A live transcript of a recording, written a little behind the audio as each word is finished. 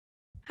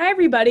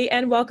everybody,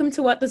 and welcome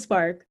to What the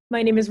Spark.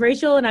 My name is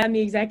Rachel, and I'm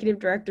the Executive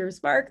Director of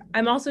Spark.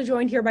 I'm also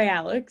joined here by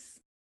Alex.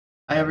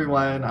 Hi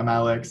everyone, I'm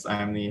Alex.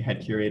 I'm the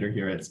head curator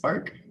here at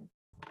Spark.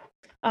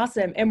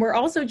 Awesome. And we're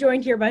also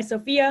joined here by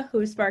Sophia,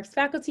 who is Spark's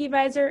faculty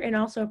advisor and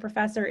also a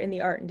professor in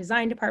the art and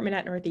design department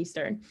at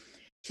Northeastern.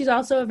 She's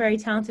also a very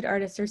talented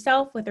artist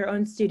herself with her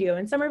own studio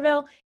in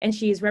Somerville, and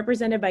she is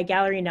represented by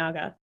Gallery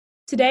Naga.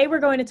 Today, we're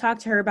going to talk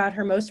to her about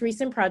her most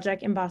recent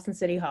project in Boston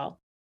City Hall.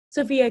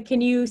 Sophia,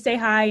 can you say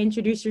hi,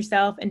 introduce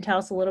yourself, and tell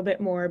us a little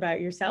bit more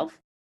about yourself?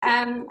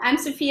 I'm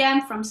Sophia.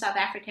 I'm from South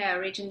Africa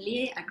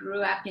originally. I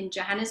grew up in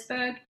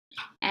Johannesburg,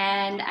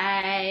 and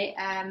I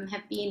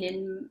have been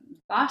in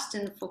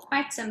Boston for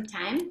quite some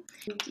time.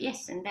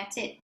 Yes, and that's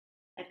it.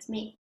 That's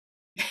me.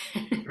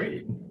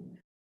 Great.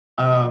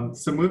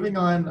 So moving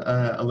on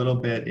a little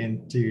bit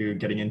into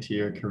getting into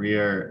your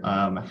career,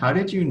 how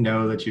did you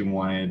know that you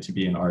wanted to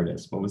be an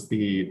artist? What was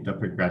the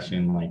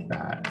progression like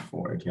that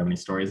for? Do you have any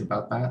stories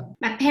about that?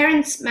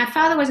 My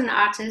father was an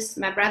artist,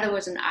 my brother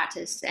was an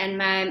artist, and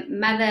my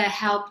mother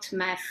helped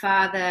my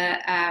father.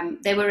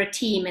 They were a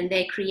team and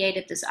they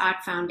created this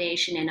art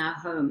foundation in our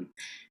home.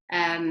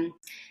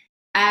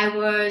 I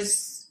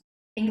was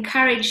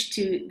encouraged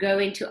to go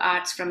into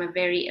arts from a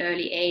very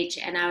early age,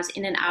 and I was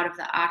in and out of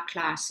the art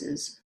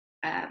classes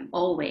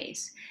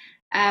always.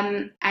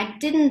 I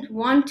didn't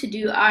want to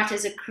do art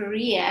as a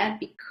career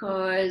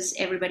because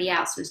everybody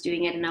else was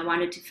doing it and I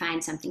wanted to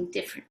find something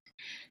different.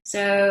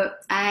 So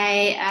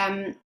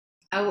I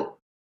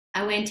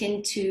went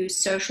into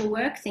social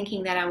work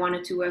thinking that I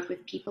wanted to work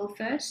with people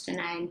first, and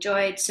I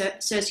enjoyed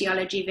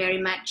sociology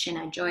very much, and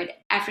I enjoyed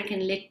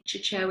African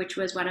literature, which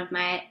was one of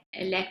my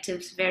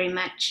electives very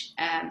much,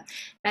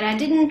 but I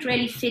didn't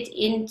really fit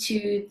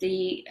into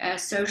the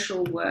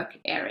social work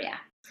area.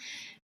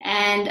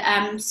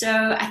 And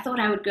so I thought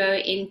I would go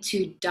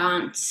into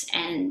dance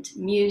and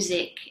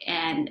music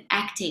and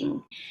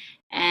acting.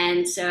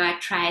 And so I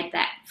tried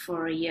that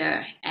for a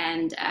year,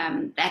 and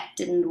that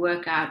didn't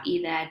work out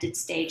either. I did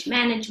stage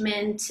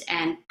management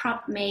and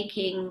prop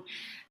making,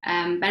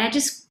 but I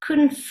just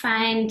couldn't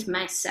find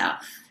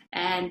myself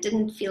and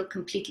didn't feel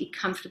completely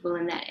comfortable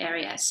in that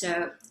area.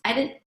 So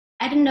I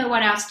didn't know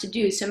what else to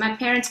do. So my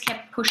parents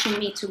kept pushing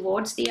me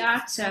towards the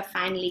arts, so I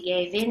finally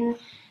gave in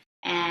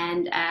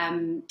and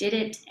did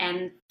it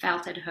and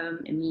felt at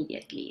home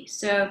immediately.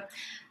 So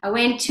I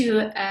went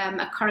to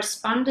a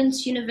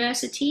correspondence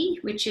university,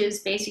 which is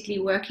basically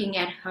working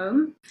at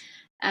home.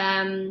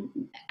 I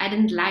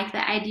didn't like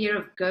the idea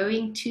of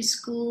going to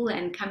school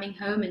and coming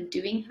home and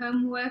doing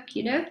homework,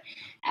 you know.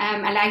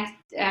 I liked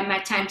my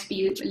time to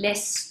be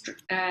less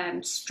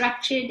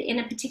structured in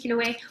a particular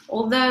way,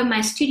 although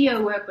my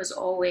studio work was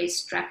always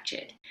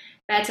structured.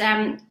 But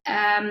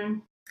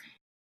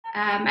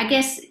I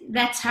guess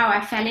that's how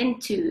I fell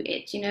into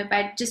it, you know,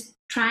 by just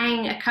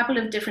trying a couple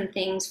of different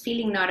things,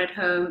 feeling not at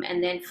home,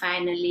 and then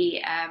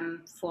finally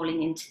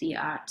falling into the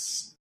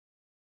arts.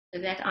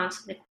 Does that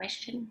answer the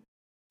question?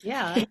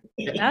 Yeah,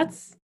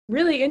 that's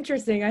really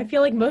interesting. I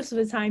feel like most of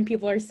the time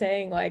people are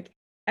saying, like,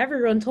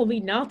 everyone told me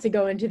not to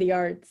go into the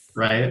arts.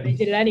 Right. They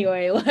did it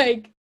anyway.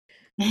 Like,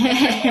 my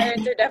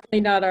parents are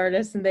definitely not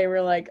artists, and they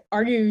were like,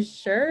 "Are you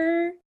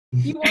sure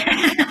you want to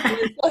do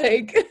this?"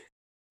 Like,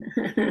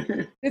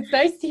 it's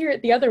nice to hear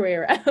it the other way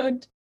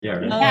around. Yeah,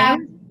 right. Yeah,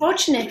 I'm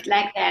fortunate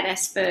like that, I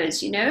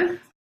suppose, you know.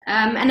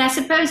 And I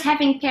suppose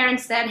having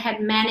parents that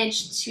had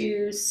managed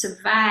to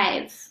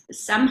survive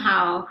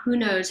somehow, who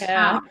knows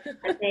how.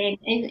 But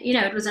you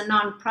know, it was a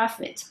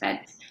non-profit, but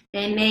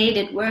they made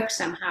it work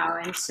somehow.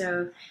 And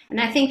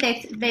I think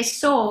they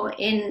saw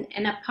in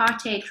an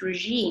apartheid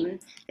regime,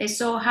 they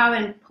saw how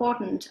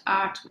important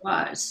art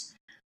was,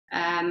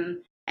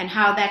 and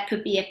how that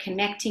could be a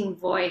connecting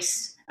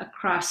voice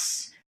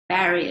across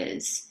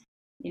barriers,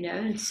 you know.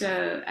 And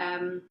so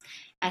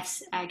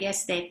I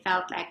guess they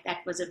felt like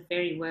that was a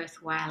very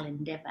worthwhile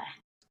endeavor.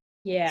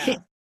 Yeah,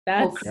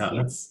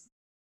 that's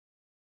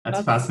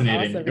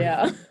fascinating. Awesome,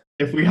 yeah.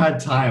 If we had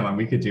time,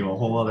 we could do a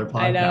whole other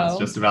podcast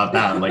just about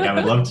that. Like, I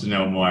would love to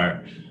know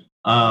more.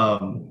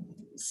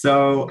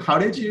 So how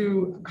did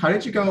you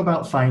go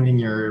about finding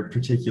your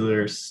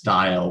particular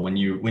style when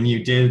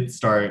you did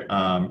start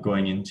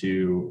going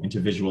into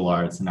visual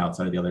arts and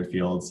outside of the other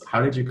fields?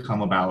 How did you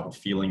come about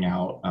feeling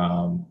out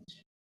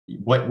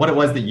what it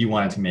was that you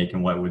wanted to make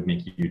and what would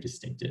make you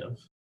distinctive?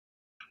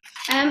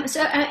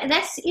 So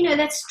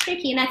that's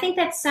tricky, and I think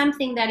that's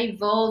something that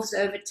evolves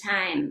over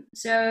time.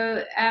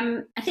 So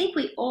I think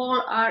we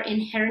all are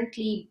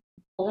inherently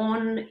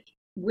born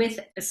with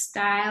a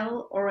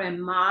style or a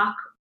mark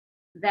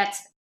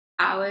that's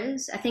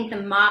ours. I think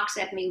the marks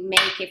that we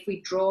make if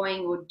we're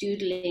drawing or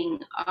doodling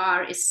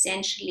are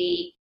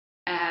essentially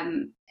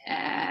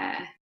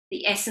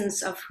the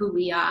essence of who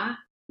we are,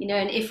 you know,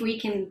 and if we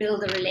can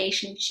build a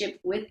relationship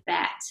with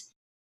that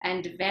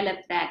and develop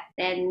that,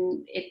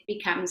 then it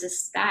becomes a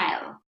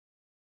style,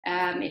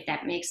 if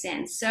that makes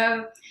sense.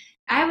 So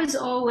I was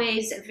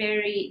always a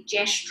very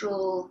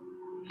gestural,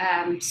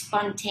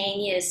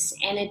 spontaneous,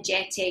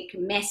 energetic,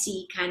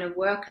 messy kind of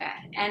worker.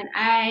 And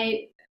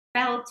I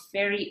felt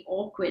very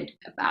awkward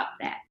about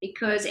that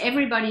because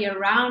everybody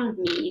around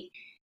me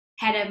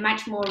had a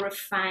much more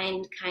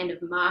refined kind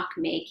of mark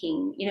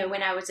making.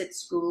 When I was at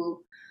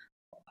school,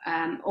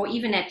 or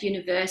even at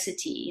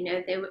university,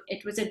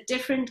 it was a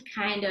different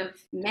kind of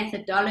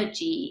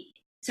methodology.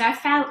 So I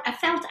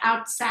felt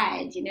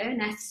outside,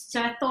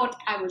 so I thought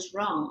I was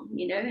wrong,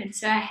 and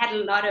so I had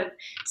a lot of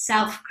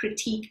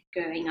self-critique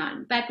going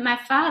on. But my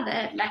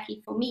father,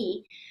 lucky for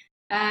me,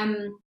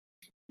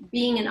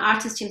 being an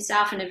artist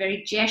himself and a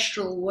very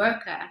gestural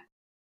worker,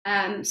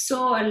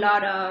 saw a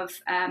lot of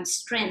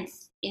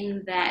strength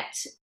in that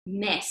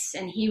mess.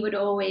 And he would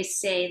always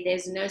say,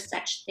 there's no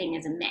such thing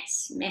as a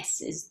mess. Mess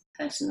is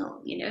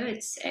personal, he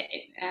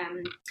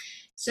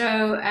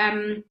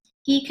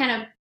kind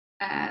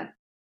of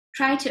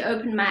tried to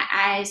open my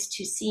eyes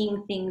to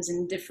seeing things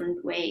in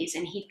different ways.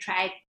 And he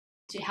tried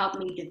to help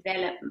me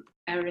develop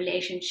a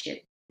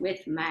relationship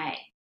with my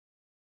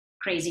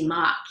crazy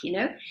mark,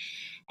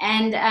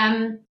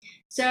 And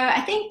so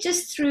I think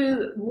just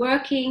through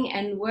working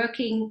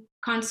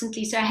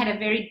constantly, so I had a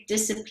very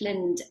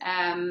disciplined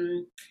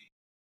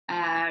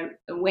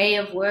way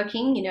of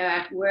working.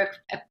 I'd work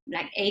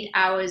like 8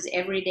 hours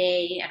every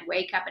day. I'd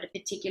wake up at a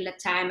particular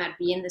time. I'd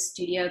be in the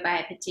studio by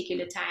a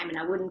particular time, and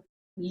I wouldn't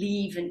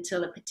leave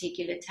until a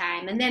particular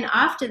time. And then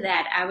after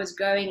that, I was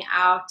going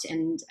out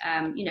and,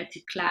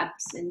 to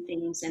clubs and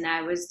things, and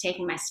I was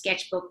taking my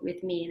sketchbook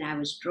with me and I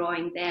was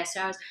drawing there.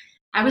 So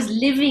I was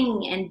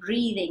living and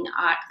breathing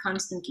art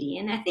constantly.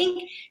 And I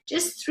think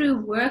just through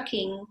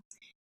working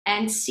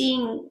and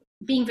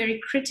being very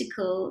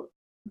critical,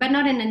 but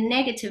not in a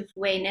negative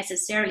way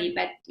necessarily,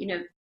 but,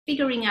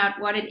 figuring out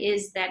what it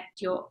is that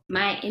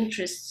my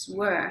interests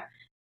were,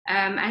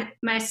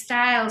 my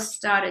style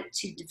started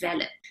to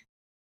develop,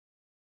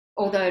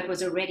 although it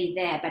was already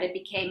there, but it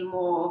became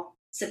more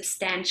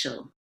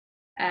substantial.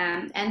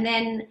 And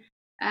then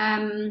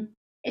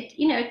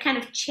it kind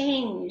of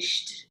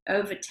changed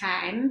over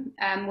time,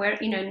 where,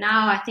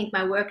 now I think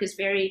my work is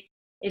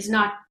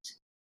not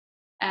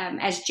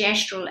as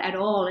gestural at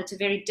all. It's a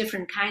very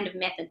different kind of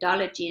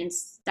methodology and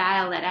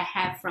style that I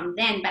have from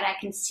then, but I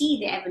can see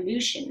the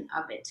evolution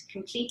of it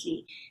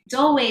completely. It's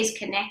always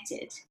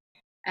connected.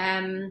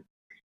 And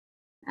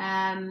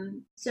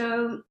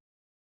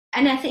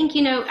I think,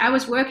 I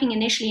was working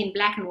initially in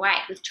black and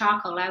white with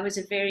charcoal. I was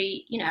I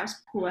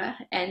was poor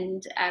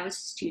and I was a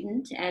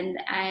student, and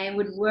I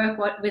would work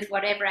with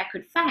whatever I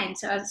could find.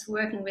 So I was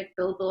working with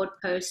billboard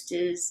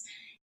posters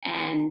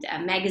and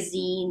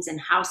magazines and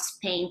house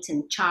paint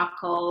and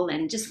charcoal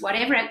and just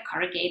whatever,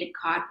 corrugated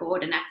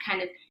cardboard. And I'd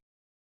kind of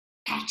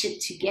patch it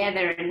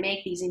together and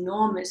make these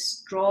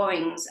enormous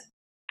drawings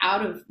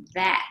out of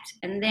that.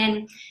 And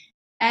then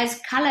as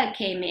color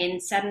came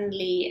in,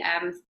 suddenly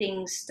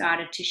things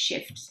started to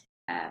shift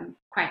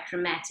quite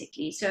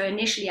dramatically. So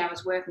initially I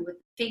was working with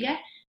figure,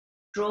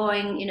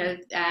 drawing,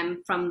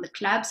 from the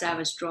clubs. I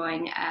was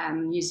drawing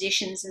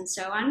musicians and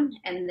so on,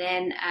 and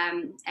then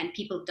and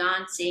people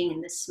dancing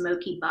in the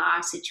smoky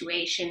bar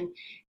situation.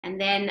 And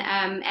then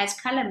as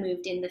color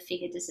moved in, the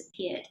figure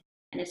disappeared,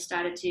 and it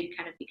started to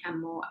kind of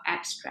become more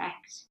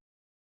abstract.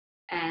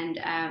 And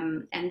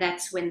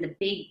that's when the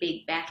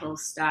big battle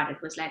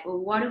started. Was like, well,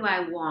 what do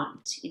I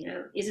want?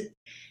 Is it?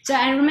 So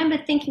I remember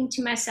thinking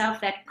to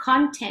myself that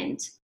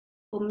content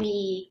for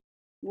me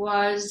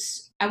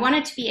was, I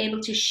wanted to be able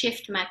to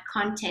shift my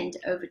content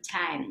over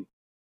time,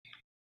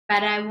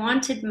 but I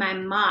wanted my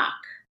mark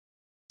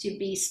to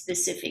be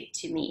specific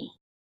to me.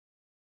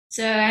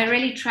 So I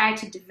really tried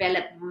to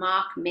develop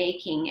mark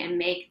making and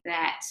make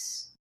that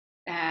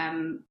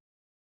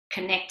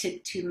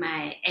connected to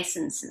my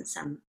essence in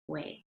some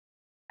way.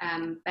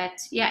 But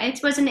yeah,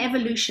 it was an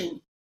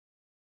evolution.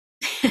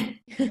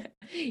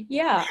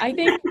 Yeah, I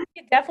think you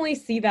can definitely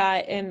see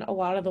that in a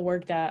lot of the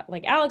work that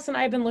like Alex and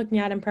I have been looking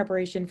at in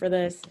preparation for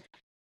this.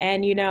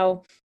 And,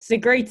 it's a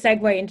great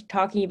segue into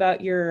talking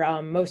about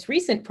your most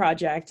recent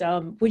project.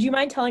 Would you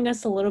mind telling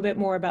us a little bit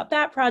more about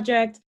that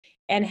project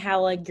and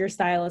how like your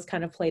style has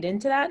kind of played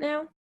into that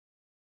now?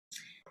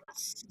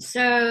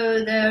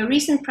 So the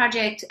recent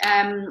project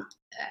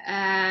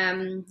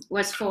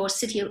was for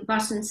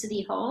Boston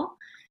City Hall.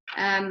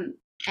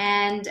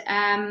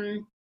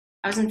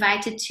 I was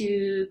invited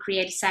to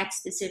create a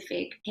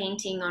site-specific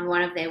painting on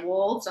one of their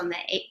walls on the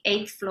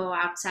 8th floor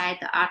outside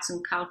the Arts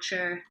and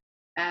Culture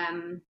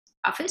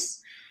office.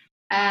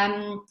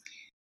 That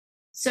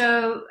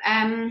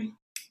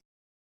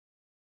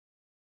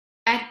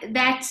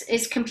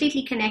is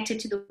completely connected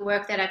to the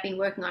work that I've been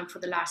working on for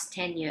the last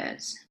 10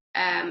 years.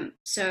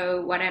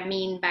 So what I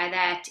mean by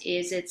that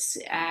is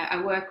I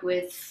work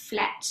with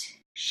flat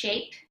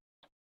shape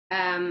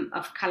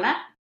of color,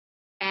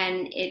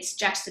 and it's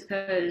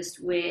juxtaposed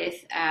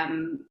with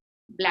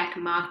black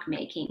mark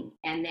making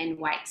and then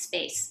white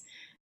space.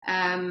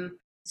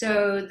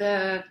 So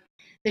the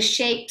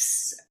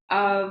shapes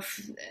of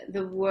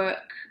the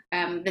work,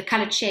 the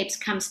colored shapes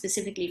come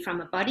specifically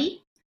from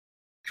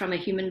a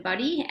human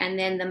body, and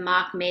then the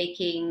mark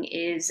making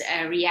is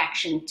a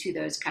reaction to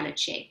those colored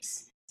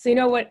shapes.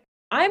 So what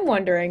I'm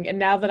wondering, and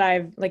now that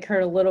I've like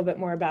heard a little bit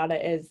more about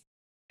it, is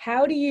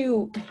how do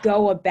you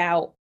go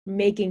about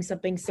making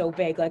something so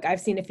big? Like I've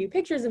seen a few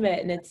pictures of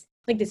it and it's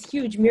like this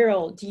huge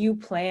mural. Do you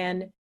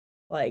plan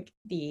like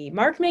the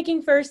mark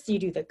making first? Do you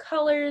do the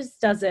colors?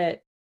 Does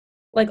it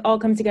like all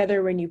come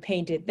together when you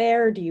paint it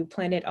there? Do you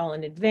plan it all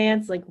in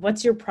advance? Like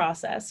what's your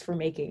process for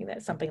making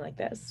that something like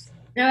this?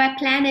 No, I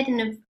plan it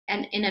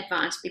in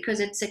advance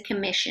because it's a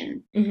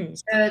commission. Mm-hmm.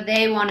 So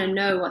they want to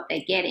know what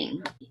they're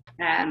getting.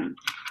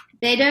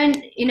 They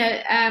don't,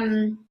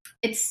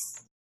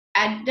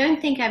 I don't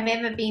think I've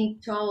ever been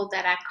told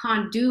that I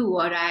can't do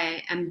what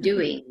I am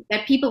doing,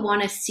 that people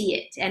want to see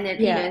it. And that,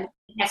 it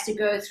has to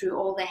go through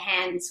all the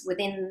hands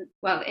in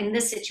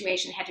this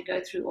situation, it had to go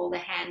through all the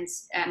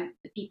hands,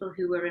 the people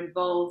who were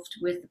involved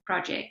with the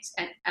project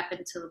up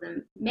until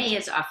the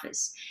mayor's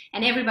office.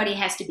 And everybody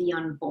has to be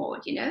on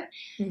board,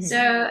 Mm-hmm.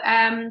 So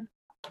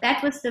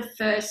that was the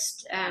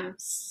first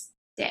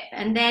step.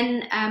 And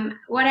then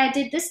what I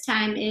did this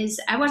time is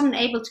I wasn't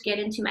able to get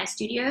into my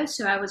studio,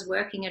 so I was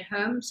working at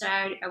home. So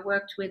I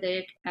worked with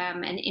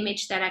an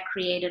image that I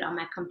created on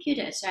my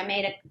computer. So I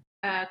made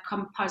a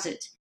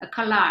composite, a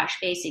collage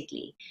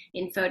basically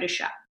in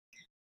Photoshop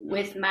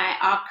with my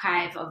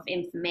archive of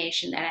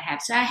information that I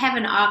have. So I have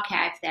an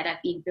archive that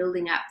I've been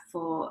building up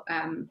for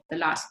the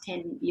last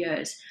 10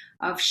 years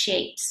of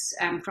shapes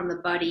from the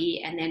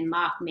body and then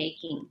mark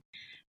making.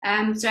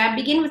 So I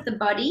begin with the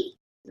body,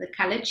 the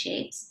colored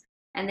shapes,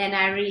 and then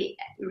I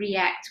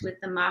react with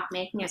the mark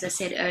making, as I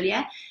said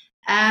earlier.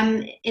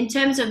 In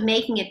terms of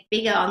making it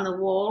bigger on the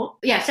wall,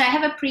 so I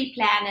have a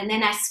pre-plan and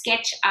then I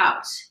sketch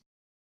out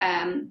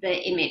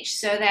the image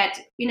so that,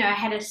 I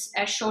had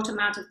a short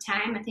amount of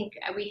time. I think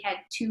we had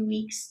 2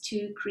 weeks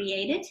to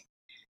create it.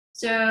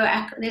 So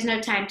there's no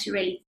time to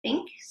really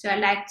think. So I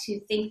like to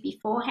think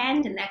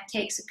beforehand, and that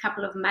takes a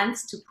couple of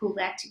months to pull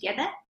that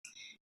together.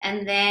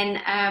 And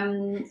then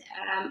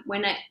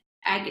when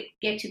I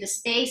get to the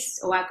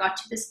space, or I got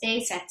to the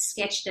space, I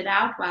sketched it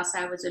out whilst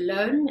I was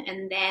alone.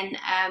 And then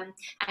I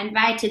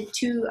invited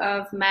 2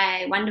 of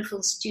my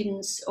wonderful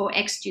students or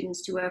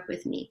ex-students to work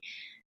with me.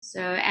 So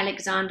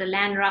Alexander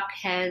Landrock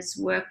has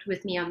worked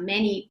with me on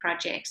many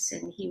projects,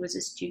 and he was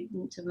a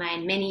student of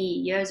mine many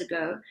years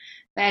ago.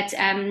 But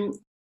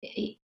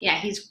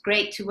he's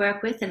great to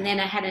work with. And then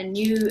I had a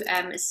new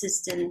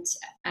assistant,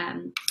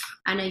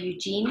 Anna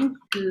Eugene,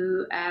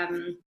 who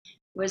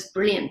was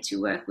brilliant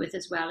to work with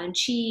as well. And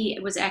she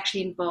was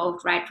actually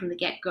involved right from the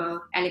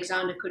get-go.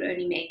 Alexander could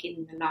only make it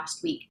in the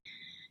last week.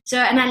 So,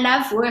 and I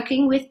love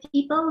working with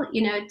people,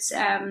 it's,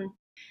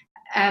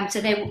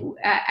 so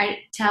I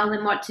tell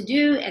them what to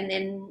do, and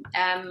then,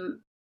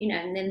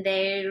 and then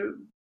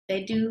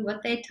they do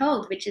what they're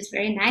told, which is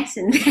very nice.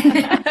 And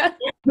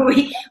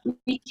we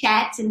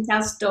chat and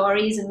tell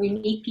stories, and we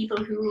meet people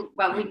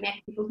we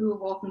met people who were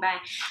walking by.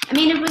 I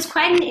mean, it was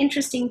quite an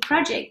interesting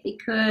project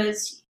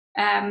because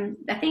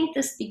I think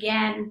this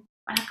began,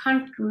 I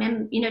can't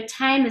remember,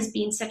 time has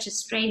been such a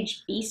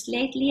strange beast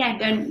lately. I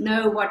don't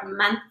know what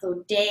month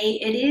or day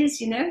it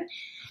is,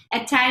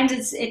 At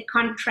times it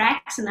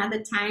contracts and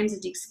other times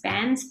it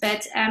expands.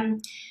 But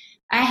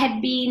I had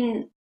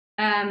been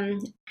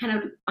kind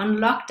of on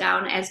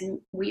lockdown, as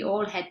we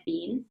all had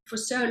been, for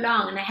so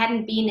long, and I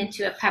hadn't been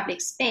into a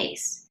public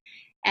space.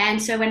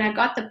 And so when I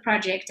got the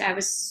project,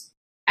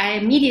 I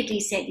immediately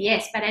said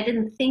yes, but I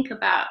didn't think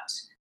about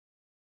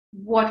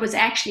what was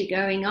actually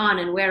going on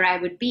and where I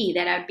would be,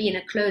 that I'd be in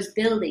a closed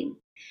building.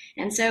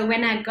 And so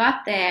when I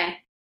got there,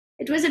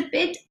 it was a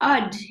bit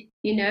odd,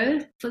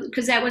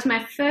 because that was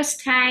my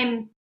first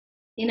time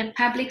in a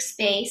public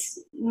space,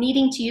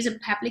 needing to use a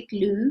public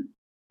loo,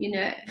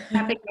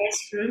 public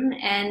restroom,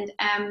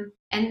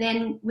 and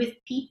then with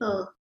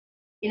people,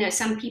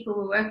 some people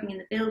were working in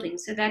the building.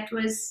 So that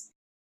was,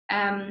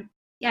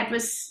 it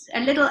was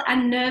a little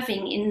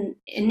unnerving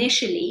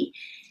initially.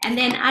 And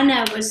then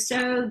Anna was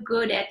so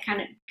good at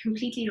kind of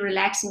completely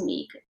relaxing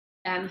me.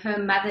 Her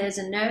mother is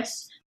a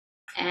nurse,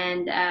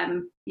 and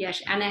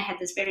Anna had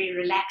this very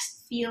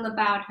relaxed feel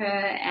about her,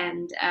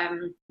 and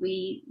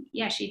we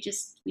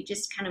just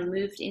kind of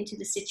moved into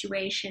the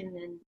situation,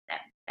 and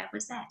that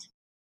was that.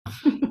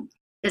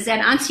 Does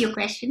that answer your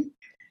question?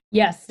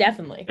 Yes,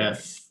 definitely.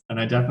 Yes. And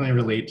I definitely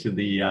relate to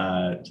the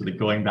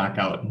going back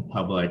out in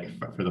public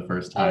for the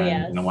first time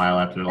in a while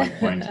after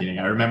quarantining.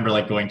 I remember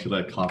going to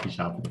the coffee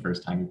shop for the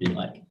first time and being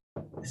like,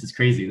 "This is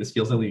crazy. This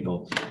feels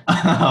illegal."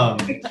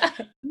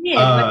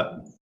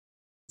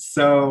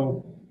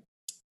 So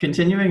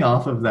continuing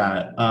off of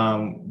that,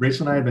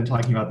 Rachel and I had been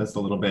talking about this a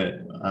little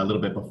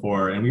bit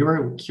before, and we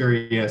were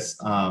curious,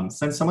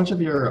 since so much of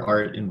your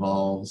art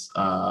involves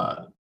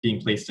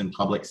being placed in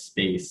public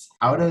space,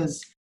 how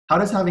does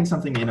having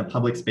something in a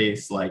public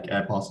space like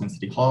at Boston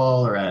City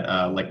Hall or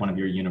at one of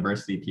your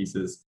university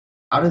pieces,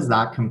 how does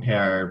that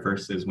compare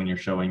versus when you're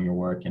showing your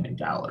work in a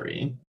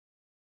gallery?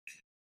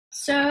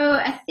 So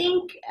I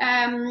think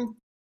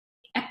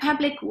at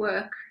public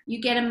work,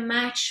 you get a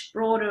much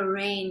broader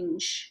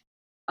range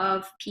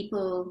of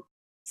people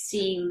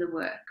seeing the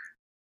work.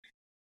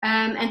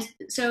 And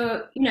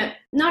so,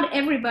 not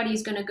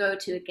everybody's going to go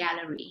to a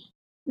gallery.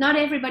 Not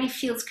everybody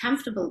feels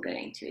comfortable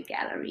going to a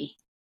gallery.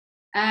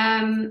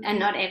 And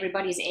not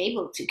everybody's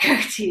able to go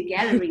to a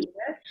gallery. You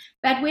know?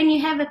 But when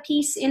you have a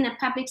piece in a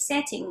public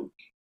setting,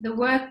 the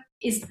work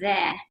is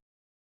there.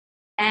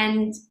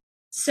 And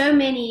so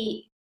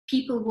many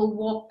people will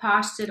walk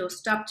past it or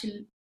stop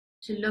to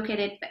look at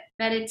it,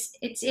 but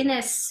it's in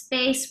a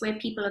space where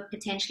people are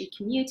potentially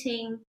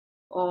commuting,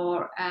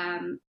 or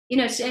so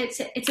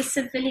it's a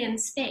civilian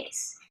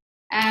space.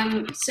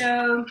 I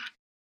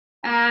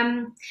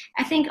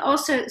think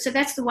also, so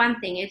that's the one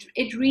thing.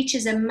 It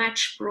reaches a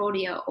much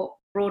broader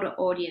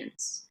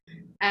audience,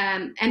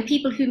 and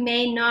people who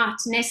may not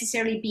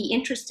necessarily be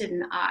interested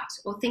in art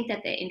or think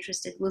that they're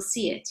interested will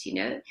see it,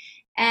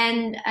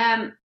 and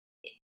I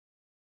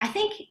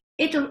think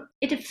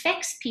it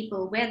affects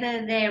people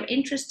whether they're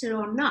interested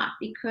or not,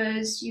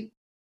 because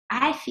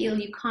I feel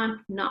you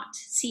can't not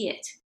see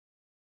it.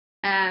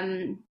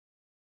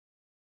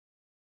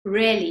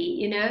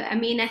 Really,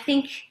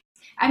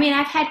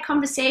 I've had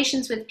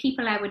conversations with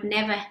people I would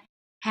never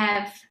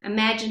have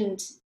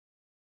imagined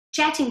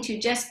chatting to,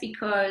 just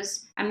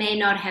because I may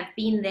not have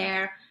been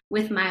there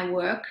with my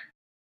work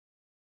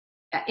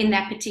in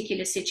that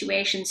particular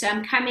situation. So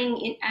I'm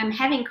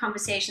having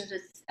conversations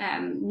with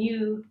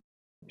new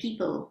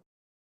people.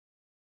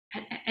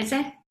 Is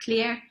that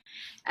clear?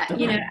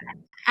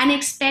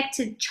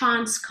 Unexpected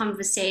chance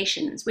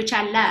conversations, which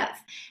I love.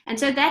 And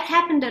so that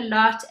happened a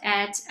lot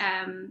at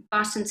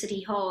Boston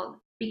City Hall,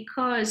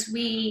 because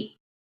we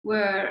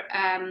were,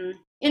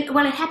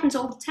 it happens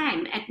all the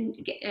time. At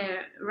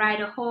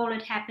Ryder Hall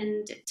it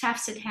happened, at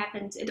Tufts it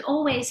happens. It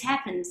always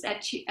happens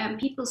that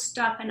people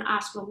stop and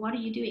ask, well, what are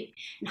you doing?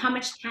 And how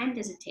much time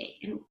does it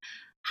take? And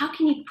how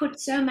can you put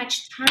so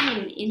much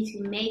time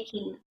into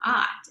making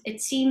art?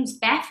 It seems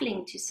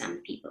baffling to some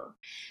people.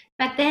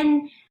 But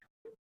then,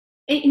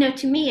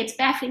 to me, it's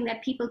baffling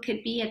that people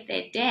could be at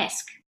their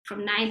desk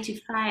from 9 to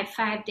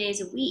 5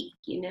 days a week,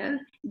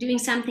 doing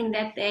something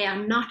that they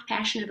are not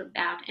passionate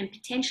about and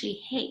potentially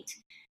hate.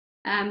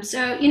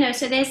 So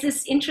there's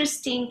this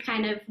interesting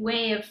kind of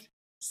way of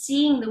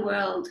seeing the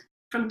world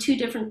from two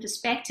different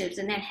perspectives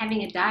and then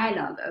having a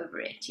dialogue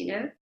over it,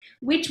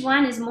 Which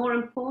one is more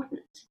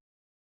important?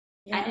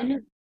 Yeah. I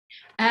don't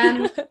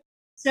know.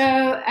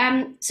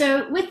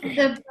 So with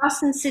the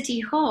Boston City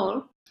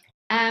Hall,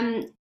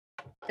 a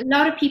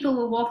lot of people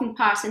were walking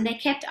past and they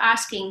kept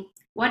asking,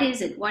 what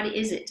is it? What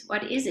is it?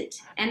 What is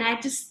it? And I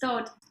just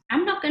thought,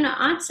 I'm not going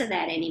to answer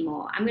that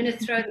anymore. I'm going to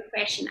throw the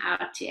question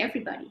out to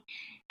everybody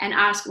and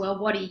ask, well,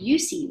 what do you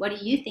see? What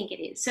do you think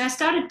it is? So I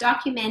started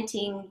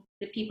documenting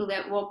the people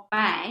that walked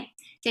by,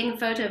 taking a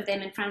photo of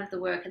them in front of the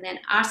work, and then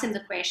asked them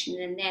the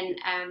question, and then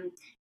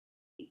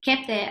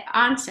kept their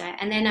answer,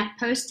 and then I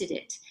posted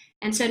it.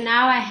 And so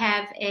now I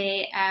have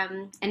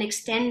an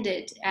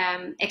extended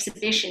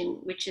exhibition,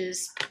 which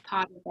is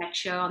part of that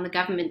show on the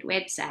government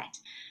website.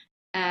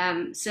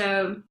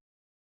 So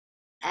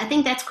I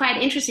think that's quite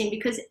interesting,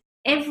 because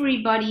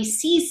everybody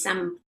sees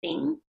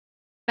something,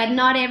 but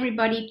not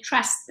everybody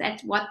trusts that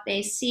what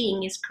they're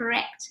seeing is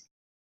correct.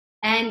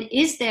 And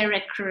is there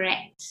a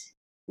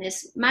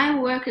correctness? My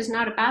work is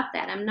not about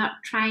that. I'm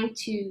not trying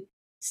to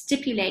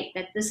stipulate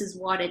that this is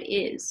what it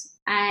is.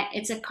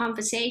 It's a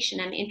conversation.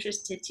 I'm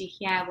interested to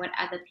hear what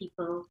other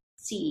people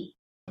see.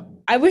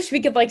 I wish we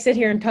could sit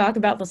here and talk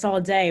about this all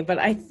day, but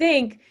I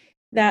think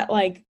that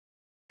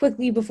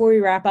quickly before we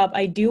wrap up,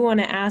 I do want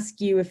to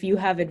ask you if you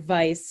have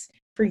advice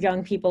for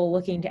young people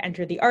looking to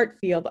enter the art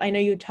field. I know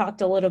you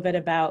talked a little bit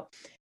about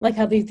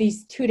how there's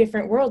these two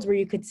different worlds where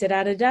you could sit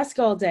at a desk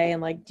all day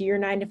and do your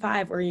 9 to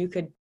 5, or you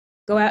could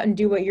go out and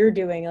do what you're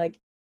doing.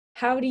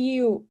 How do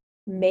you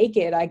make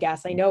it? I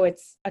guess I know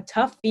it's a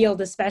tough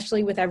field,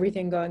 especially with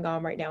everything going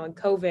on right now in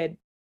COVID.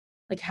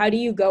 How do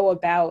you go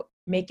about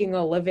making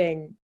a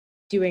living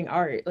doing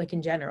art,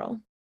 in general?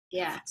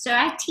 Yeah, so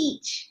I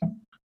teach,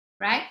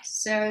 right?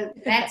 So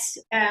that's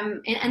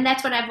and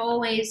that's what I've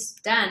always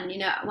done.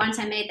 Once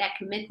I made that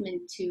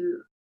commitment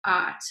to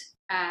art,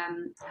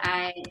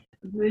 I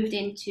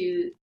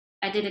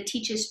did a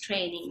teacher's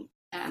training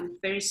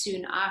very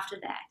soon after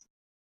that,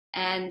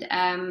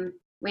 and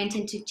went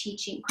into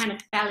teaching, kind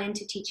of fell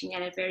into teaching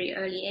at a very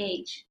early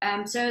age.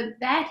 So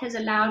that has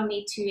allowed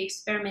me to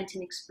experiment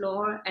and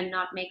explore and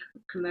not make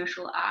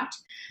commercial art.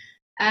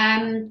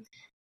 I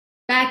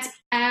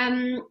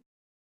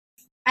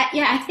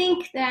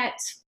think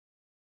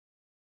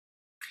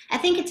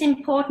it's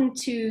important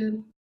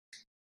to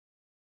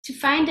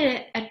find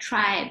a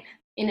tribe,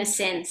 in a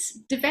sense.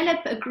 Develop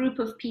a group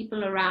of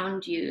people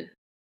around you.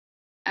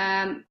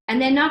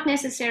 And they're not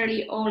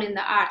necessarily all in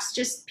the arts,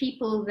 just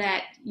people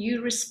that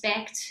you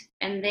respect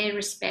and they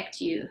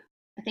respect you.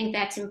 I think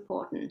that's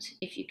important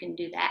if you can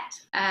do that.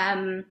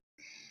 And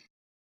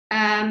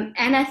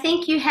I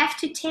think you have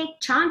to take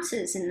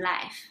chances in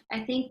life.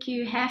 I think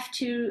you have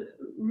to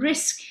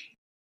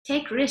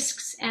take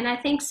risks. And I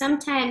think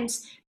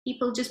sometimes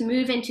people just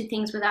move into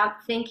things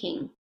without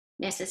thinking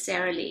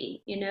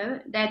necessarily,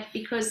 that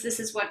because this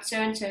is what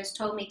so-and-so has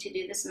told me to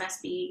do, this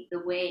must be the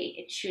way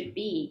it should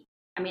be.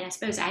 I mean, I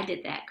suppose I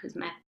did that because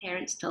my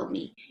parents told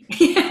me.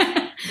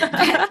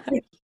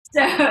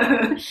 So,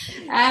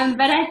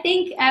 but I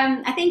think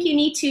you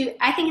need to.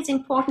 I think it's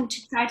important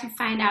to try to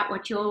find out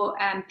what your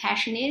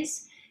passion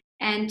is,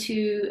 and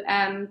to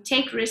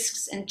take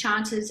risks and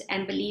chances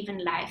and believe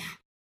in life.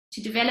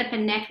 To develop a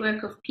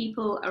network of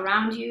people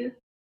around you,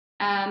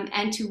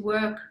 and to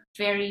work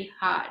very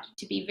hard.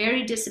 To be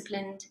very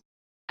disciplined.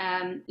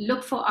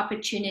 Look for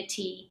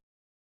opportunity,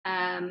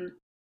 and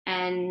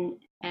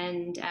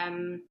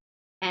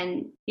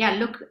yeah,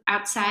 look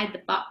outside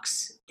the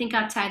box. Think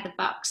outside the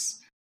box.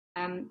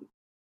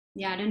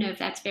 Yeah, I don't know if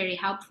that's very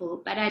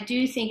helpful, but I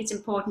do think it's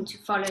important to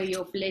follow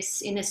your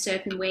bliss in a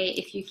certain way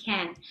if you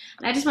can.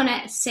 And I just want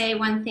to say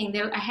one thing.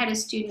 I had a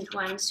student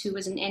once who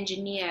was an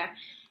engineer,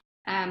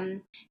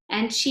 and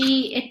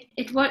she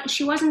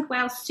wasn't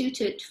well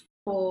suited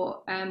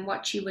for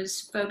what she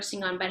was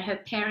focusing on, but her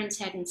parents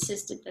had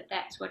insisted that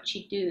that's what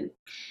she do.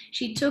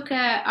 She took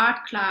a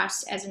art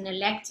class as an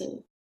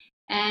elective,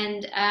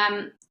 and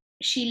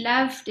she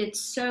loved it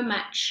so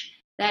much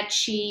that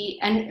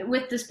and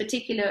with this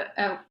particular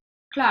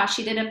class,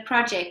 she did a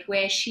project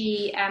where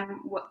she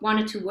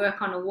wanted to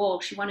work on a wall.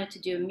 She wanted to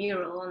do a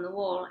mural on the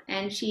wall,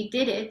 and she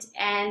did it,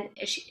 and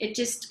it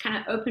just kind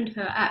of opened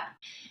her up.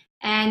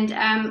 And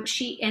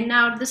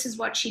now this is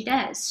what she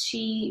does.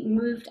 She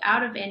moved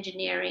out of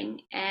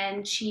engineering,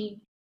 and she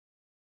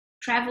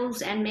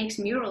travels and makes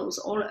murals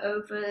all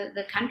over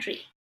the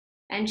country.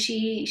 And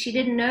she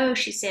didn't know,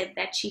 she said,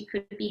 that she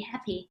could be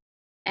happy,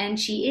 and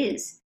she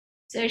is.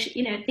 So,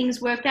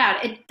 things worked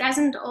out. It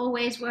doesn't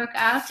always work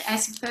out, I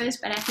suppose,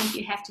 but I think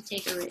you have to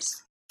take a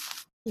risk.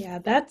 Yeah,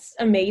 that's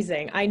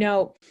amazing. I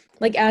know,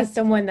 like, as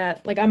someone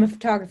that, like, I'm a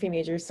photography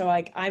major, so,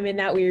 like, I'm in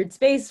that weird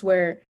space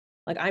where,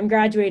 like, I'm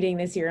graduating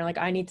this year, and, like,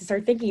 I need to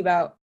start thinking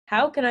about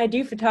how can I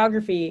do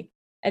photography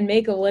and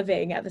make a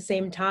living at the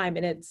same time.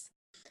 And it's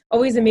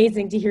always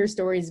amazing to hear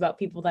stories about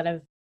people that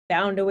have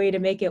found a way to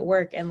make it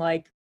work. And,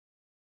 like,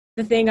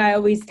 the thing I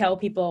always tell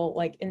people,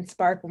 like, in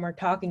Spark when we're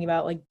talking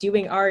about, like,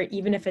 doing art,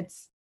 even if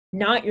it's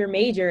not your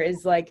major,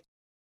 is, like,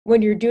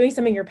 when you're doing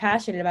something you're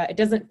passionate about, it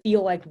doesn't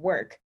feel like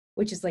work,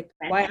 which is, like,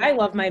 why I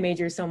love my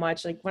major so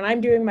much. Like, when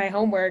I'm doing my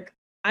homework,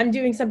 I'm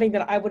doing something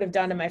that I would have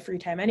done in my free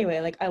time anyway.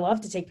 Like, I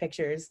love to take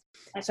pictures.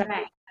 That's so right.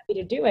 I'm happy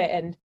to do it.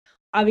 And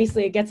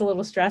obviously it gets a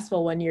little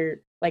stressful when you're,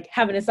 like,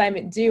 have an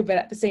assignment due, but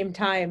at the same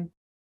time,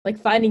 like,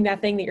 finding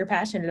that thing that you're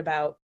passionate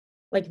about,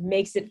 like,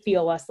 makes it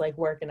feel less like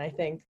work. And I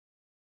think,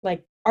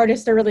 like,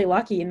 artists are really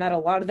lucky in that a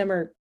lot of them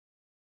are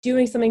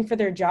doing something for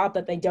their job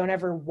that they don't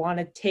ever want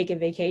to take a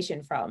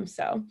vacation from.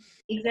 So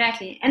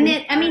exactly. And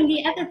then, I mean,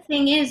 the other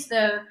thing is,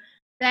 though,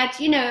 that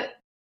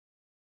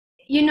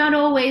you're not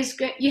always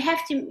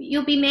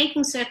you'll be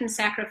making certain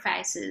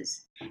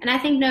sacrifices, and I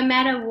think no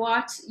matter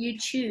what you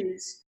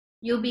choose,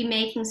 you'll be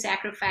making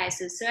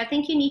sacrifices. So I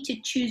think you need to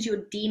choose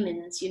your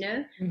demons.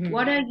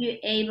 What are you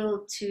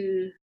able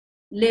to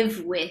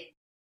live with,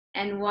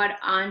 and what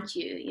aren't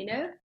you?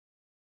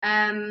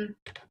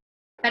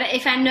 But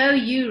if I know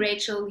you,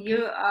 Rachel,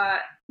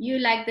 you're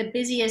like the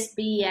busiest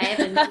bee I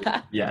ever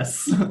knew.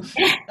 Yes.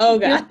 Oh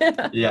God.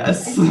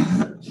 Yes.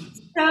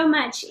 So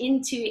much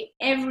into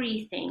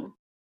everything.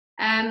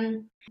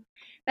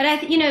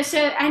 But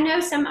so I know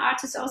some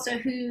artists also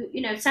who,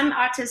 some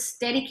artists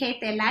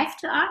dedicate their life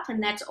to art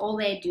and that's all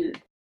they do.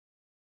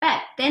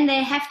 But then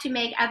they have to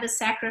make other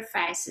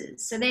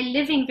sacrifices. So they're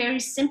living very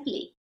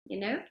simply,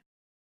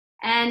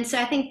 And so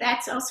I think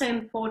that's also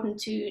important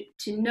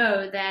to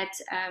know that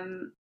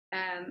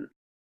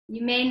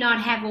you may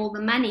not have all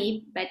the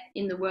money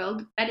in the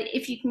world, but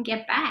if you can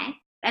get by,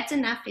 that's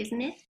enough,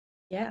 isn't it?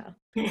 Yeah.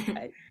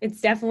 It's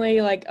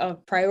definitely like a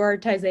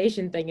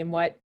prioritization thing and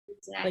what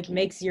like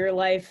makes your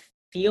life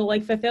feel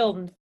like fulfilled.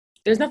 And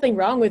there's nothing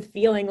wrong with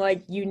feeling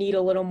like you need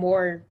a little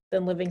more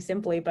than living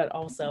simply, but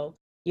also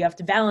you have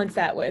to balance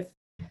that with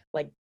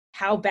like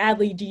how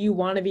badly do you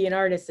want to be an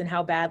artist and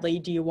how badly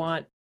do you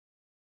want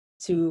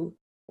to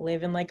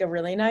live in like a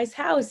really nice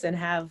house and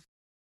have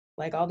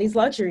like all these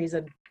luxuries.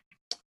 And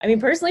I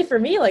mean, personally for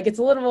me, like it's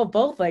a little of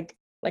both. Like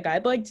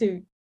I'd like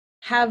to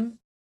have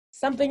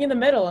something in the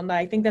middle, and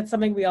I think that's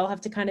something we all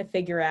have to kind of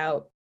figure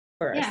out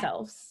for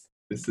ourselves.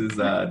 This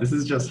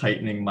is just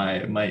heightening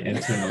my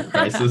internal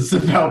crisis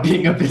about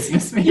being a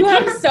business major. You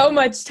have so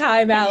much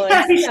time, Alex.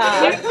 I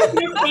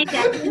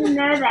didn't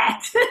know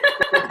that.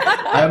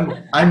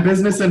 I'm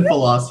business and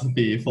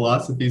philosophy.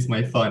 Philosophy is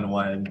my fun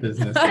one.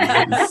 Business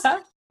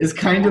is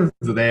kind of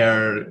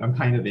there. I'm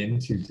kind of in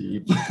too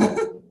deep.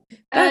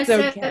 That's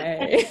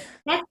okay.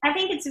 I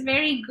think it's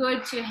very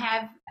good to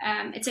have.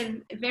 It's a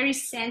very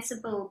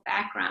sensible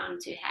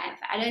background to have.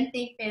 I don't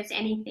think there's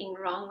anything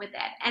wrong with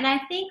that. And I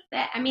think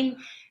that, I mean,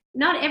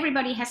 not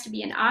everybody has to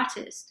be an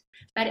artist,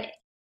 but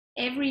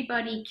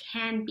everybody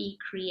can be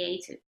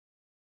creative.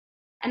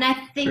 And I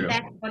think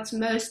that's what's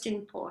most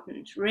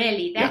important,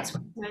 really. That's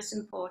what's most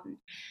important.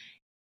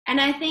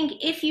 And I think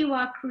if you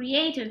are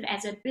creative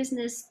as a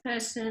business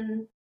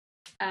person,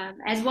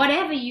 as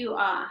whatever you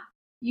are,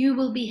 you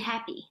will be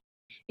happy.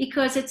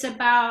 Because it's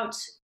about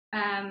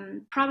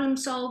problem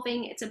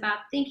solving, it's about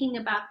thinking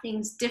about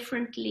things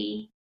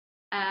differently.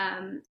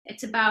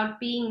 It's about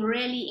being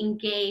really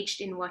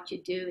engaged in what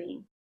you're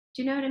doing.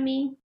 Do you know what I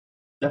mean?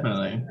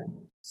 Definitely.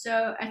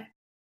 So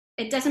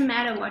it doesn't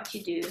matter what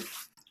you do.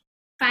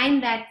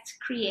 Find that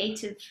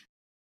creative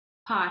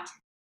part.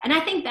 And I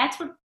think that's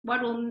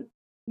what will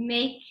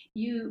make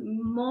you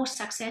more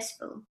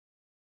successful.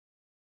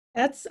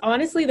 That's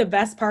honestly the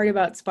best part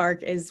about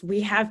Spark is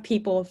we have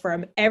people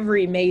from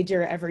every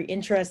major, every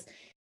interest,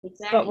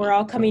 Exactly. but we're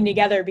all coming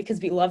together because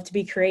we love to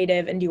be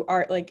creative and do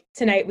art. Like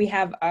tonight we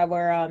have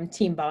our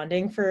team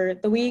bonding for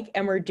the week,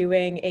 and we're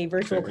doing a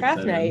virtual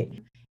craft night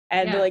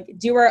and like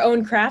do our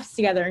own crafts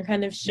together and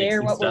kind of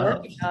share what we're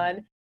working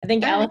on. I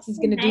think Alex is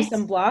going to do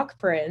some block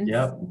prints.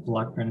 Yep,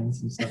 block printing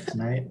some stuff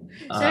tonight.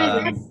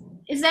 So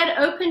is that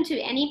open to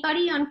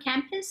anybody on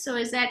campus, or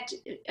is that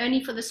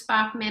only for the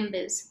Spark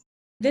members?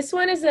 This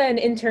one is an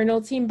internal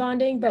team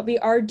bonding, but we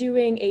are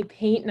doing a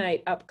paint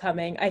night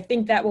upcoming. I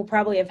think that will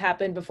probably have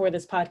happened before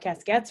this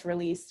podcast gets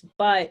released,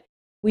 but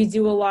we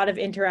do a lot of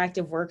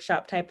interactive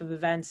workshop type of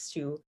events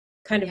to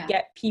kind of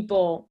get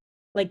people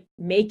like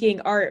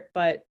making art.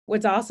 But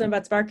what's awesome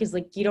about Spark is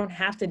like you don't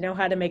have to know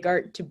how to make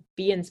art to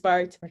be in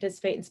Spark, to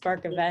participate in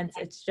Spark events.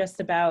 It's just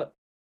about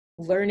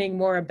learning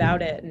more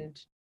about it and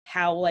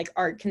how like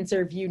art can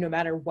serve you no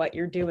matter what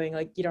you're doing.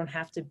 Like you don't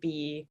have to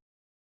be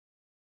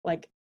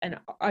like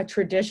a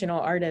traditional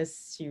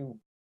artist to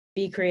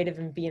be creative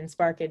and be in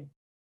Spark and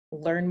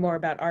learn more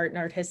about art and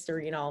art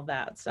history and all of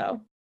that.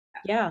 So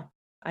yeah,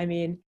 I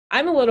mean,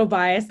 I'm a little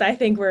biased. I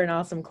think we're an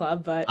awesome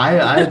club, but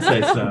I'd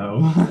say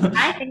so.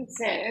 I think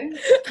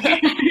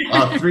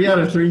so. 3 out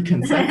of 3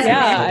 consensus.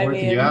 Yeah, what more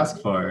can you ask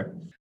for?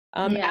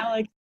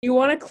 Alex, you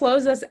want to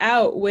close us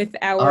out with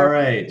our all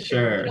right,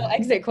 sure,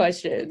 exit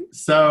question?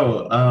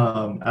 So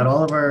at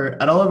all of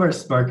our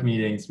Spark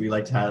meetings, we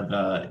like to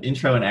have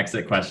intro and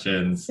exit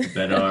questions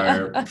that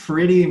are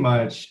pretty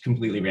much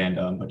completely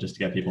random, but just to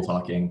get people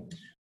talking.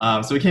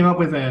 So we came up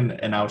with an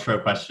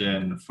outro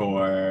question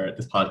for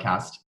this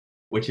podcast,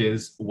 which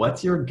is,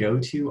 what's your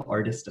go-to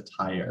artist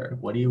attire?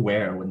 What do you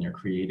wear when you're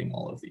creating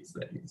all of these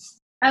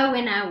things? Oh,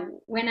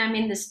 when I'm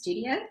in the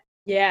studio?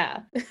 Yeah.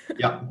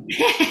 Yeah.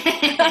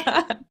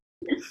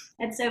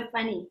 That's so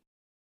funny.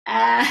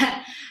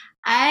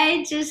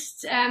 I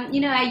just,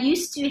 I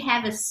used to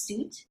have a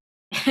suit.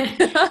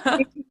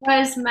 It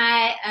was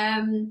my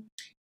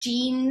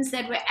jeans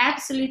that were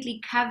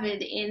absolutely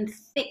covered in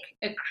thick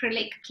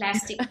acrylic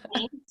plastic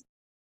paint.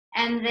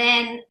 And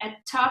then a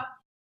top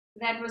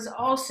that was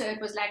also,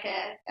 it was like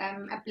a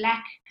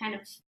black kind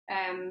of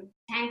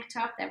tank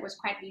top that was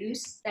quite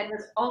loose, that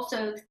was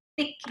also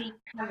thickly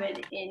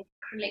covered in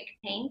acrylic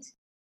paint.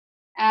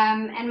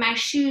 And my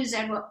shoes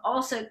that were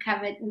also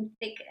covered in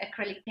thick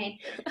acrylic paint.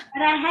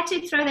 But I had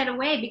to throw that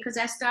away because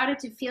I started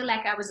to feel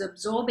like I was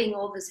absorbing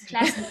all this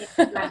plastic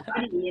into my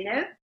body,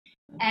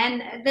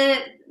 And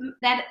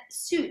that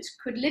suit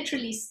could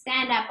literally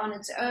stand up on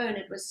its own.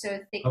 It was so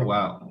thick. Oh,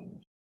 wow.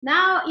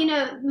 Now,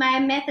 my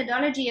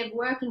methodology of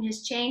working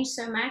has changed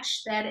so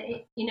much that,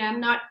 I'm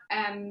not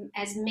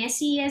as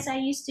messy as I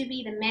used to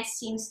be. The mess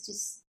seems to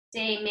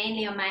stay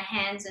mainly on my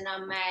hands and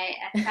on my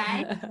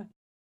thigh.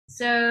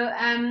 So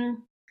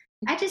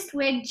I just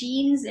wear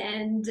jeans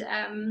and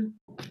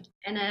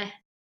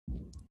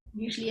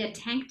usually a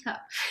tank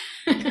top.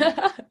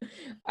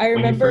 I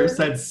remember when you first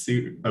said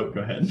suit. Oh,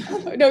 go ahead.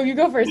 No, you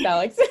go first,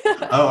 Alex.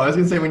 I was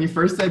gonna say, when you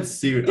first said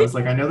suit, I was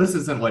like, I know this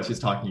isn't what she's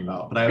talking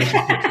about, but I was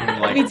just picturing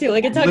like me too,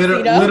 like a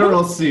tuxedo,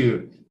 literal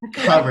suit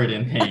covered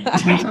in paint,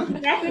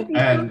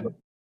 and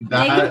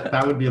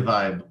that would be a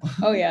vibe.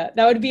 Oh yeah,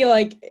 that would be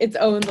like its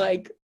own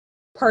like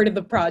part of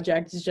the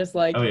project. It's just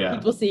like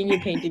people seeing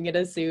you painting in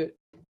a suit.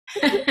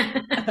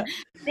 I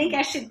think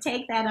I should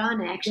take that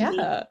on, actually.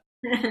 Yeah.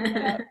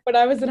 When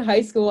I was in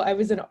high school, I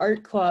was in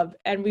art club,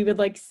 and we would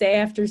like stay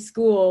after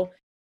school,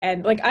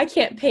 and like I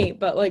can't paint,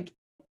 but like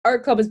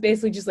art club is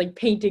basically just like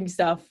painting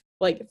stuff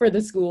like for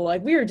the school.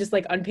 Like we were just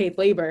like unpaid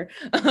labor.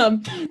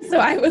 So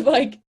I would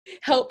like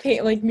help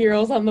paint like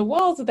murals on the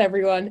walls with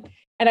everyone.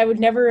 And I would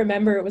never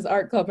remember it was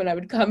art club, and I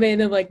would come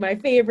in like my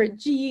favorite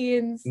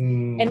jeans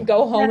and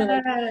go home and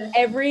like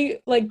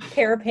every like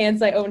pair of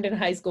pants I owned in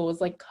high school was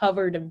like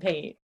covered in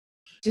paint.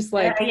 Just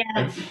like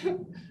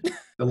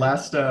the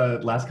last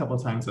couple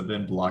of times I've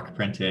been block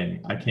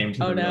printing, I came to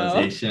the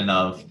realization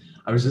of,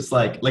 I was just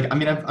like I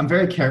mean, I'm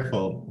very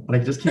careful, but I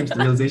just came to the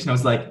realization, I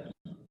was like,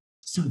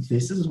 so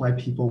this is why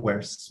people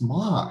wear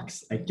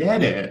smocks. I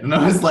get it. And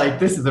I was like,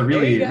 this is a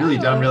really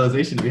dumb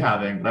realization to be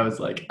having. But I was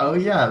like, oh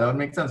yeah, that would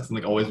make sense. I'm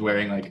like always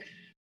wearing like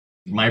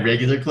my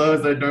regular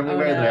clothes that I normally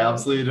wear that I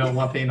absolutely don't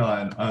want paint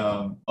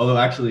on. Although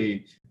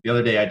actually the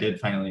other day I did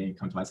finally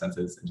come to my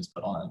senses and just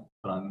put on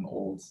an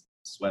old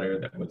sweater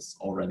that was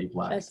already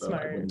black. That's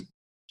smart. I wouldn't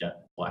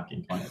get black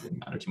ink on it. It didn't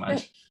matter too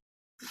much.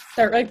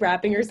 Start like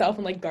wrapping yourself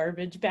in like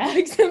garbage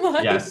bags and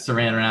like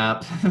saran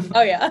wrap.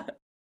 Oh yeah.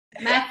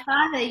 My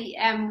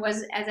father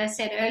was, as I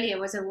said earlier,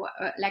 was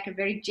like a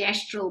very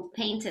gestural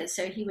painter.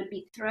 So he would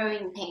be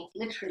throwing paint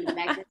literally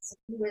like this.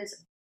 He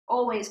was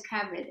always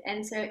covered.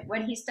 And so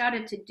what he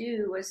started to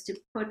do was to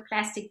put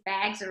plastic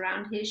bags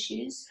around his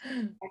shoes,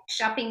 like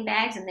shopping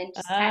bags, and then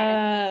just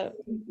tie it.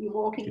 You're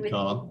walking Good with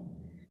call.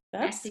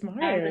 That's plastic bags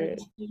smart. on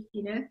his feet,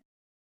 you know.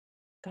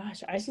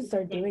 Gosh, I should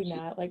start doing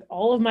that. Like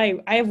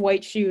I have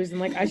white shoes and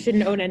like I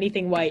shouldn't own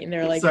anything white, and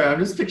they're like, Sorry, I'm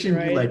just picturing you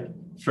right. like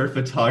for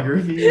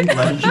photography,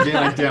 like you being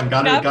like, damn,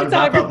 gotta Not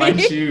wrap up my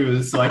photography.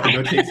 shoes so I can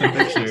go take some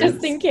pictures.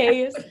 Just in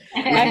case. I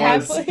I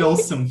have want to spill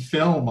some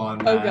film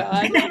on Oh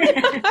that.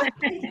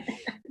 God.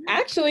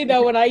 Actually,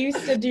 though, when I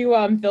used to do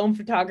film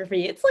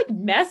photography, it's like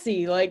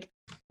messy. Like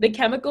the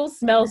chemicals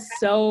smell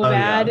so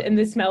bad, yeah. and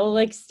the smell will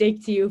like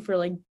stick to you for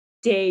like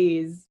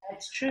days.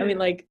 That's true. I mean,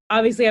 like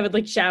obviously I would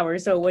like shower,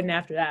 so it wouldn't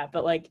after that.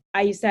 But like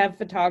I used to have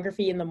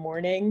photography in the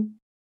morning,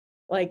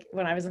 like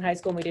when I was in high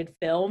school and we did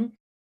film,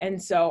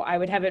 and so I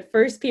would have it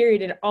first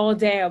period, and all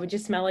day I would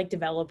just smell like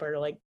developer,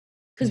 like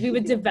because we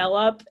would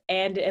develop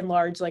and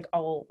enlarge like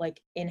all like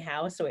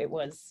in-house, so it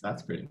was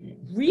That's pretty neat.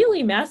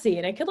 really messy,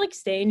 and it could like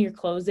stain your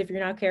clothes if you're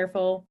not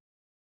careful.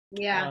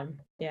 Yeah.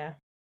 Yeah,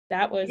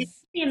 that was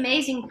It's the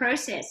amazing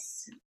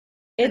process.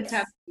 it's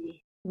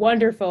Photography.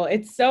 wonderful.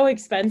 It's so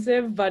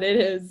expensive, but it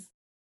is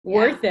Yeah.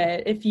 worth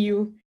it if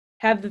you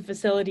have the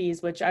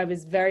facilities, which I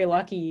was very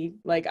lucky.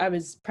 Like I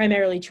was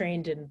primarily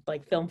trained in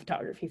like film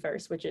photography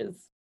first, which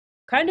is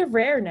kind of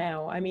rare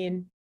now. I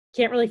mean,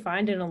 can't really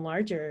find an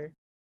enlarger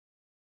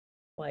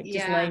like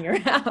just Yeah. laying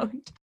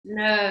around.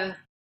 No.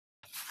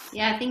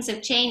 Yeah, things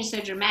have changed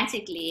so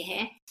dramatically,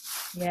 hey?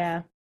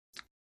 Yeah.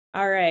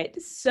 All right.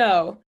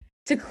 So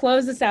to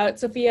close this out,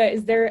 Sophia,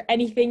 is there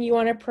anything you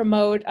want to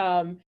promote?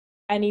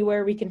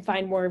 Anywhere we can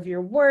find more of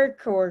your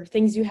work or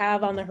things you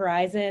have on the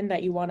horizon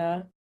that you want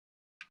to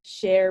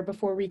share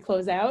before we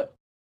close out?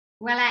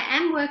 Well, I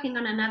am working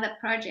on another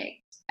project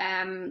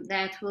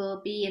that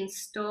will be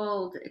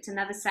installed. It's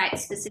another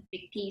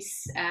site-specific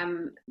piece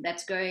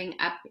that's going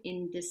up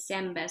in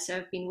December. So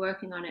I've been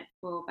working on it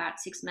for about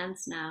 6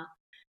 months now.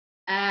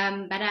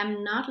 But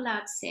I'm not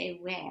allowed to say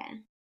where.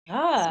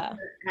 Ah,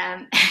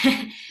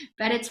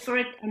 But it's for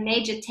a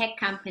major tech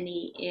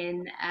company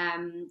in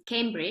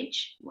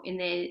Cambridge, in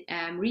their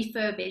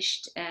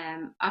refurbished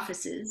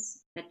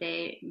offices that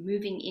they're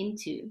moving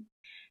into.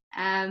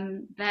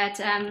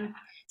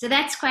 So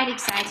that's quite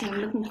exciting.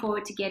 I'm looking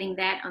forward to getting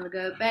that on the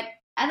go. But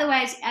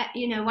otherwise,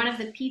 one of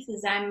the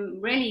pieces I'm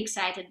really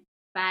excited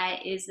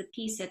by is the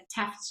piece at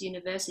Tufts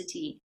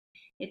University.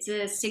 It's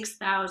a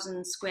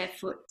 6,000 square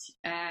foot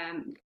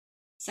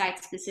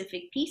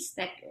site-specific piece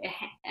that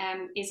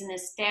is in a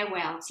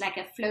stairwell. It's like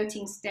a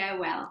floating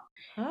stairwell.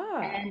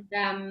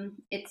 And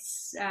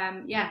it's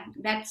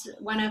that's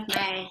one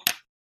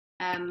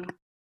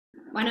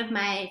of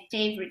my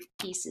favorite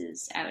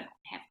pieces, I would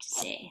have to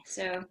say.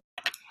 So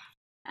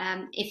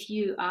if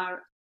you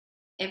are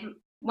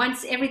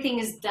once everything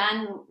is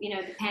done,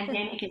 the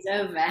pandemic is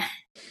over,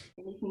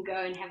 then you can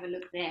go and have a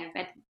look there.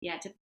 But yeah,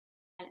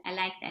 I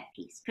like that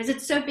piece because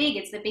it's so big.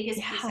 It's the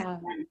biggest piece I've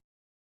done.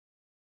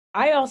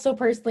 I also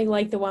personally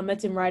like the one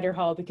that's in Ryder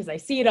Hall because I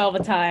see it all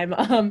the time.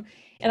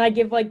 And I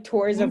give like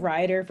tours of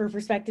Ryder for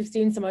prospective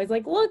students. I'm always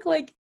like, look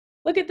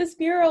at this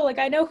mural. Like,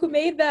 I know who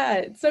made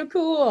that. It's so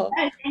cool.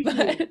 Oh,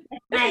 But,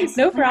 nice.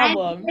 No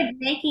problem. I enjoyed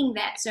making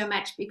that so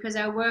much because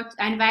I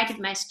invited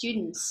my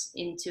students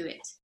into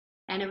it.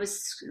 And it was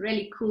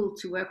really cool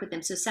to work with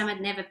them. So some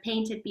had never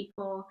painted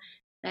before.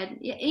 But,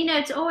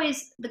 it's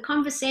always the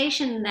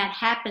conversation that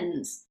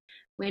happens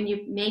when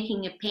you're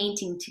making a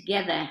painting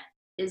together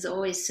is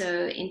always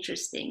so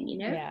interesting,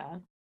 Yeah.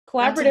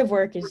 Collaborative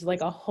work is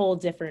like a whole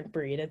different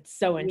breed. It's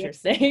so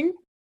interesting.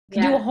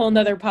 You can do a whole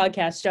nother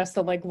podcast just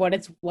on like what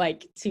it's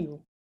like to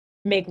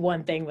make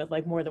one thing with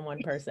like more than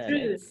one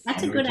person.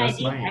 That's a good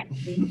idea,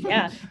 actually.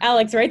 Yeah.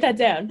 Alex, write that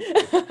down.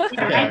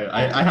 Yeah,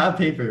 I have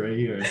paper right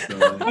here.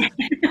 So.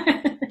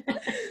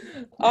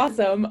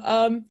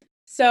 Awesome.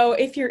 So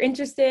if you're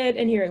interested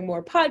in hearing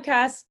more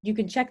podcasts, you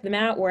can check them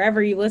out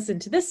wherever you listen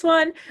to this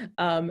one.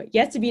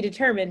 Yet to be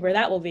determined where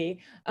that will be.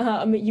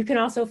 You can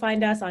also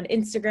find us on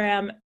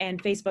Instagram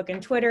and Facebook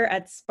and Twitter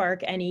at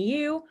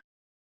SparkNEU.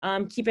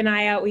 Keep an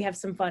eye out. We have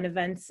some fun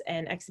events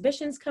and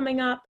exhibitions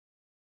coming up.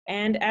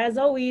 And as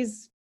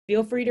always,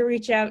 feel free to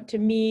reach out to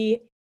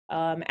me,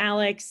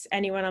 Alex,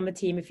 anyone on the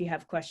team if you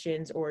have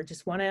questions or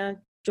just want to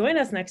join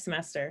us next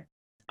semester.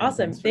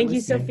 Awesome. Thank you,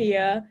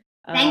 Sophia.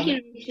 Thank you,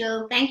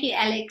 Rachel. Thank you,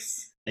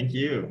 Alex. Thank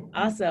you.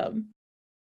 Awesome.